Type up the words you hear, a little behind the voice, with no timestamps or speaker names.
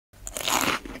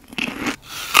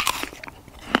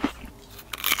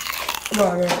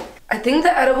Whatever. I think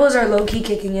the edibles are low-key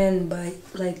kicking in, but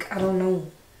like, I don't know,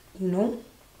 you know?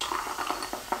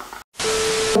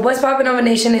 What's poppin' Nova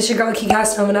Nation? It's your girl Key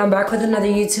Nova, and I'm back with another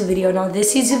YouTube video. Now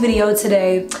this YouTube video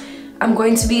today, I'm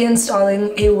going to be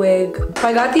installing a wig.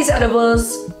 I got these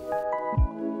edibles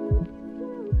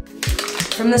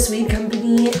from this weed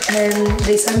company, and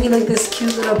they sent me like this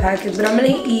cute little package, but I'm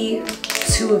gonna eat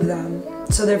 2 of them.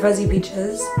 So they're fuzzy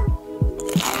peaches.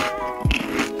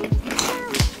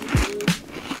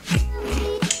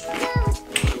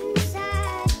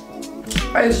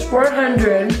 It's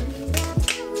 400,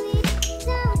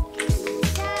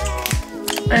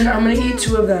 and I'm gonna eat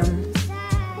 2 of them.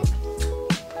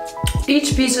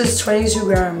 Each piece is 22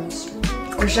 grams.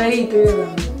 Or should I eat 3 of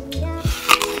them?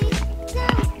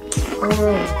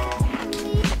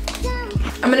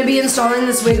 I'm gonna be installing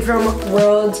this wig from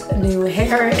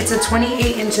WorldNewHair. It's a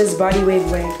 28 inches body wave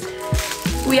wig.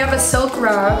 We have a silk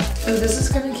wrap. Oh, this is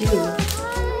kind of cute.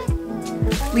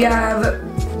 We have,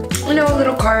 you know,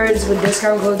 little cards with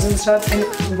discount codes and stuff, and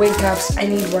wig caps. I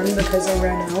need one because I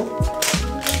ran out.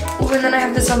 Oh, and then I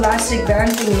have this elastic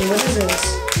band thingy. What is this?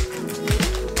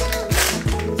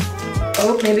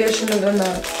 Oh, maybe I shouldn't have done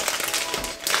that.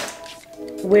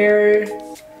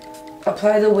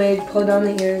 Apply the wig, pull down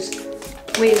the ears.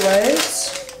 Wait, what?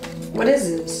 What is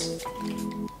this?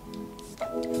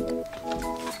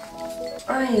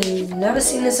 I ain't never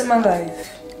seen this in my life.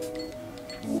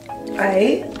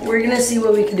 Alright, we're gonna see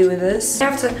what we can do with this.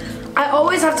 I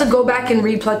always have to go back and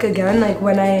repluck again, like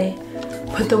when I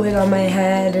put the wig on my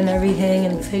head and everything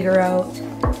and figure out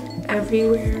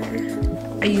everywhere.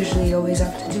 I usually always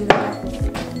have to do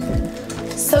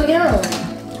that. So yeah.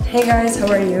 Hey guys,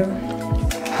 how are you?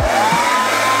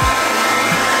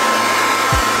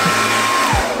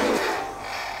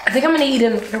 I think I'm gonna eat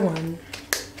another one.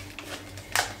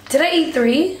 Did I eat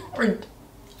 3? Or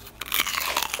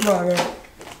whatever.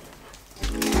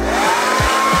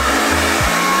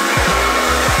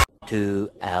 2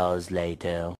 hours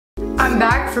later. I'm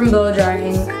back from blow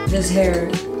drying this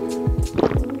hair.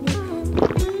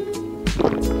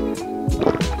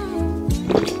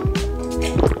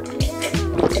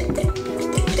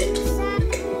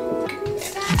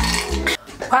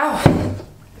 Wow.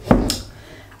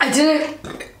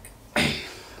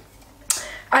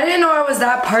 I didn't know I was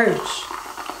that parched.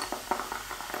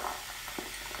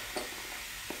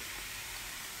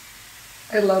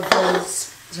 I love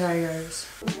this. Sorry guys.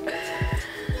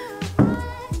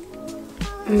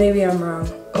 Maybe I'm wrong.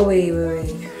 Oh wait.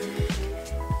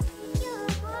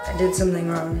 I did something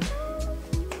wrong.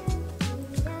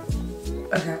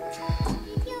 Okay.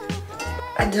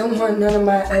 I don't want none of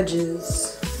my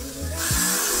edges.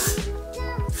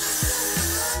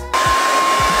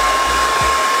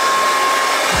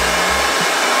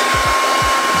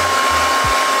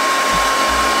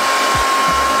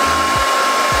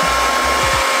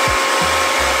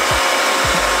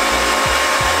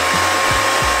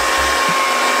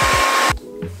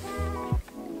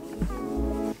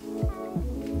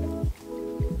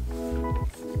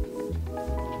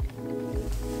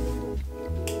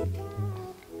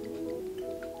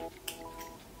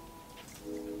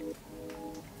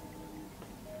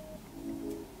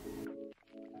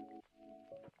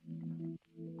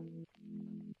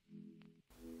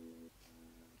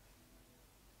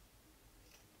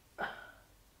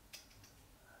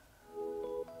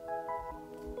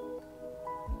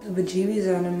 The bejeebies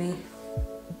out of me.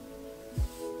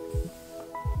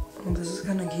 Oh, this is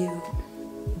kind of cute.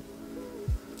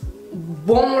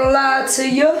 Won't lie to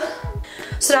you.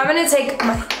 So now I'm gonna take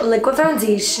my liquid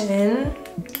foundation.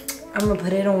 I'm gonna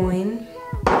put it on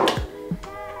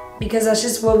because that's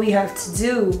just what we have to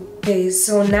do. Okay,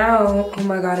 so now, oh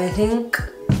my god, I think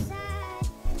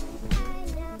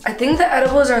the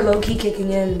edibles are low-key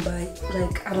kicking in, but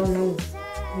like, I don't know,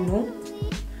 you know?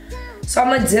 So I'm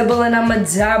gonna dibble and I'm gonna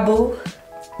dabble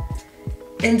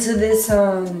into this,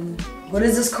 what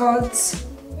is this called?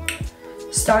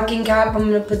 Stocking cap. I'm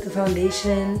gonna put the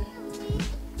foundation.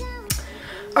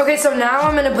 Okay, so now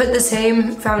I'm gonna put the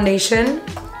same foundation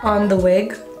on the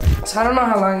wig. So I don't know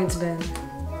how long it's been.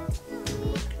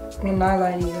 I'm not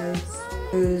lying to you guys.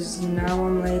 Because now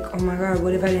I'm like, oh my god,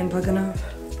 what if I didn't pluck enough?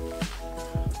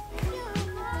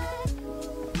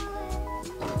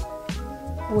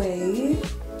 Wait.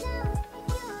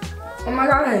 Oh my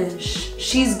gosh,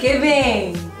 she's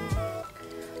giving.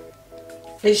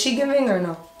 Is she giving or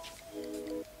no?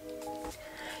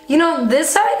 You know,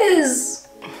 this side is...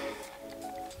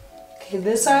 Okay,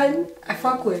 this side, I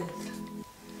fuck with.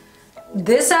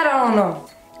 This side, I don't know.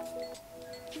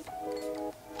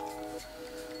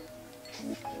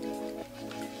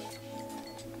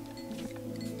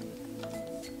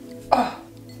 Oh.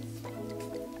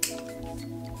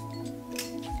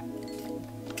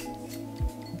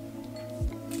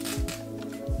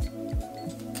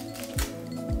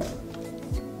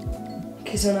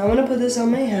 Okay, so now I'm gonna put this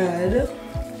on my head.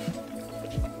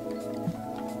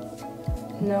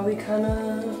 Now we kind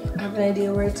of have an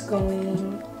idea where it's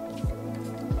going.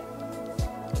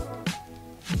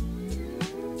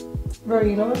 Bro,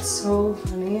 you know what's so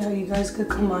funny? How you guys could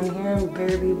come on here and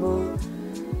bare people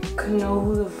could know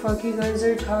who the fuck you guys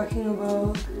are talking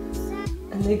about.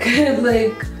 And they could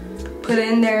like put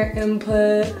in their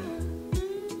input.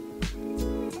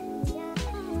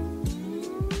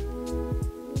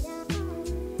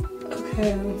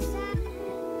 Okay.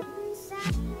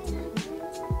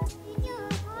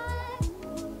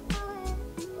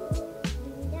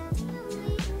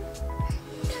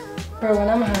 Bro, when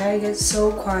I'm high, I get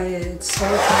so quiet. It's so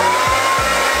quiet.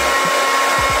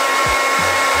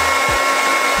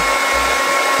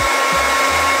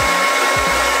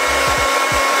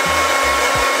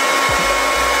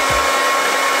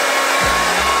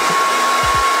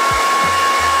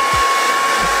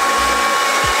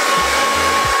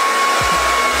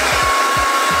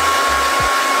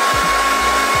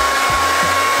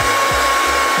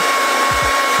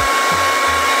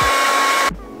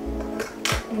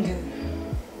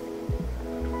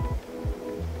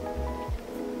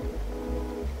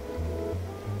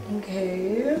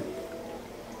 Okay.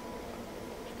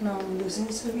 No, this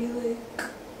needs to be like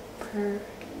perfectly.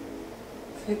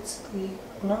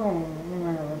 No.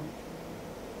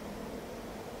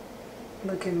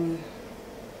 Look at me.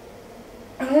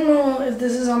 I don't know if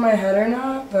this is on my head or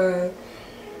not, but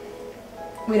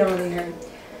we don't really care.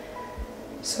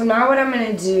 So now what I'm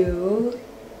gonna do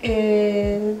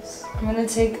is I'm gonna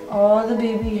take all the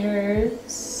baby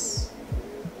hairs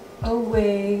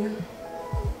away.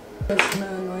 It's gonna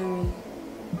annoy me.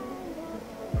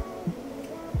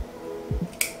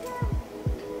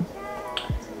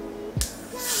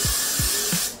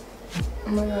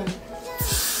 Oh my god.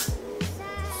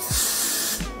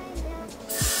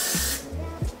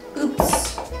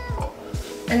 Oops.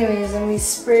 Anyways, let me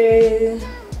spray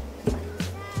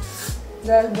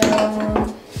that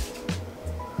down.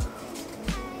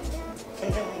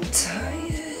 And then we tie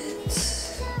it.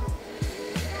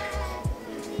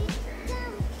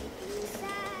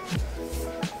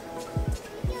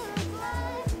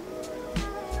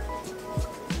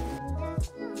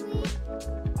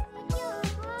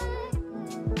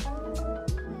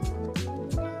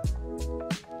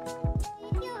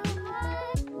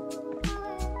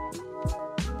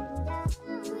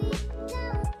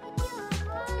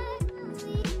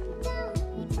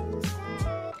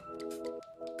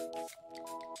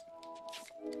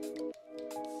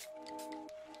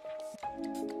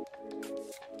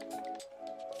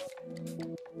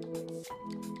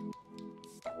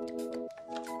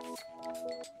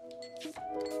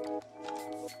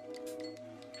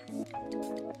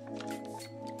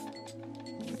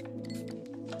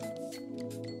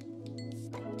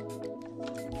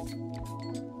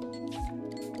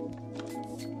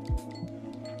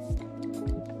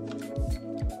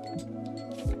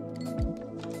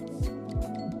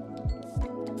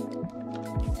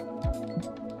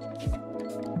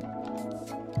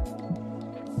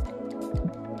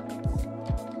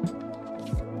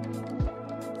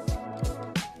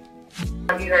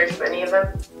 Have you heard of any of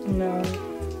them? No.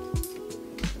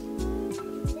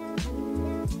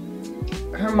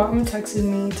 Her mom texted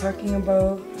me talking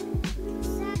about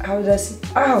how that's.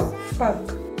 Oh,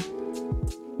 fuck.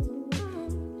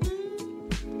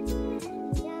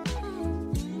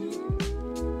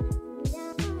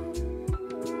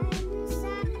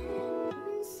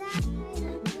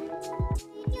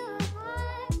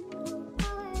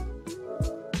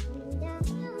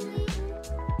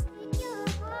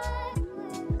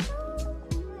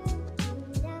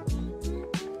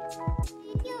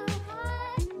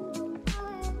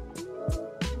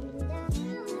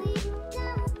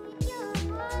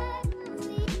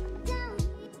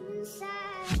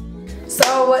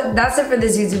 So that's it for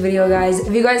this YouTube video, guys.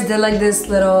 If you guys did like this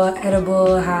little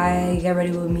edible high get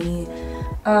ready with me,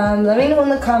 let me know in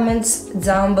the comments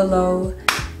down below.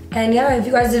 And yeah, if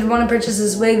you guys did want to purchase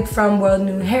this wig from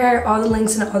WorldNewHair, all the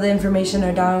links and all the information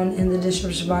are down in the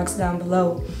description box down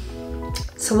below.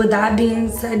 So with that being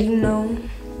said, you know,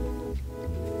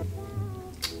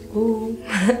 ooh,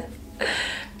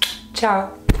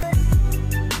 ciao.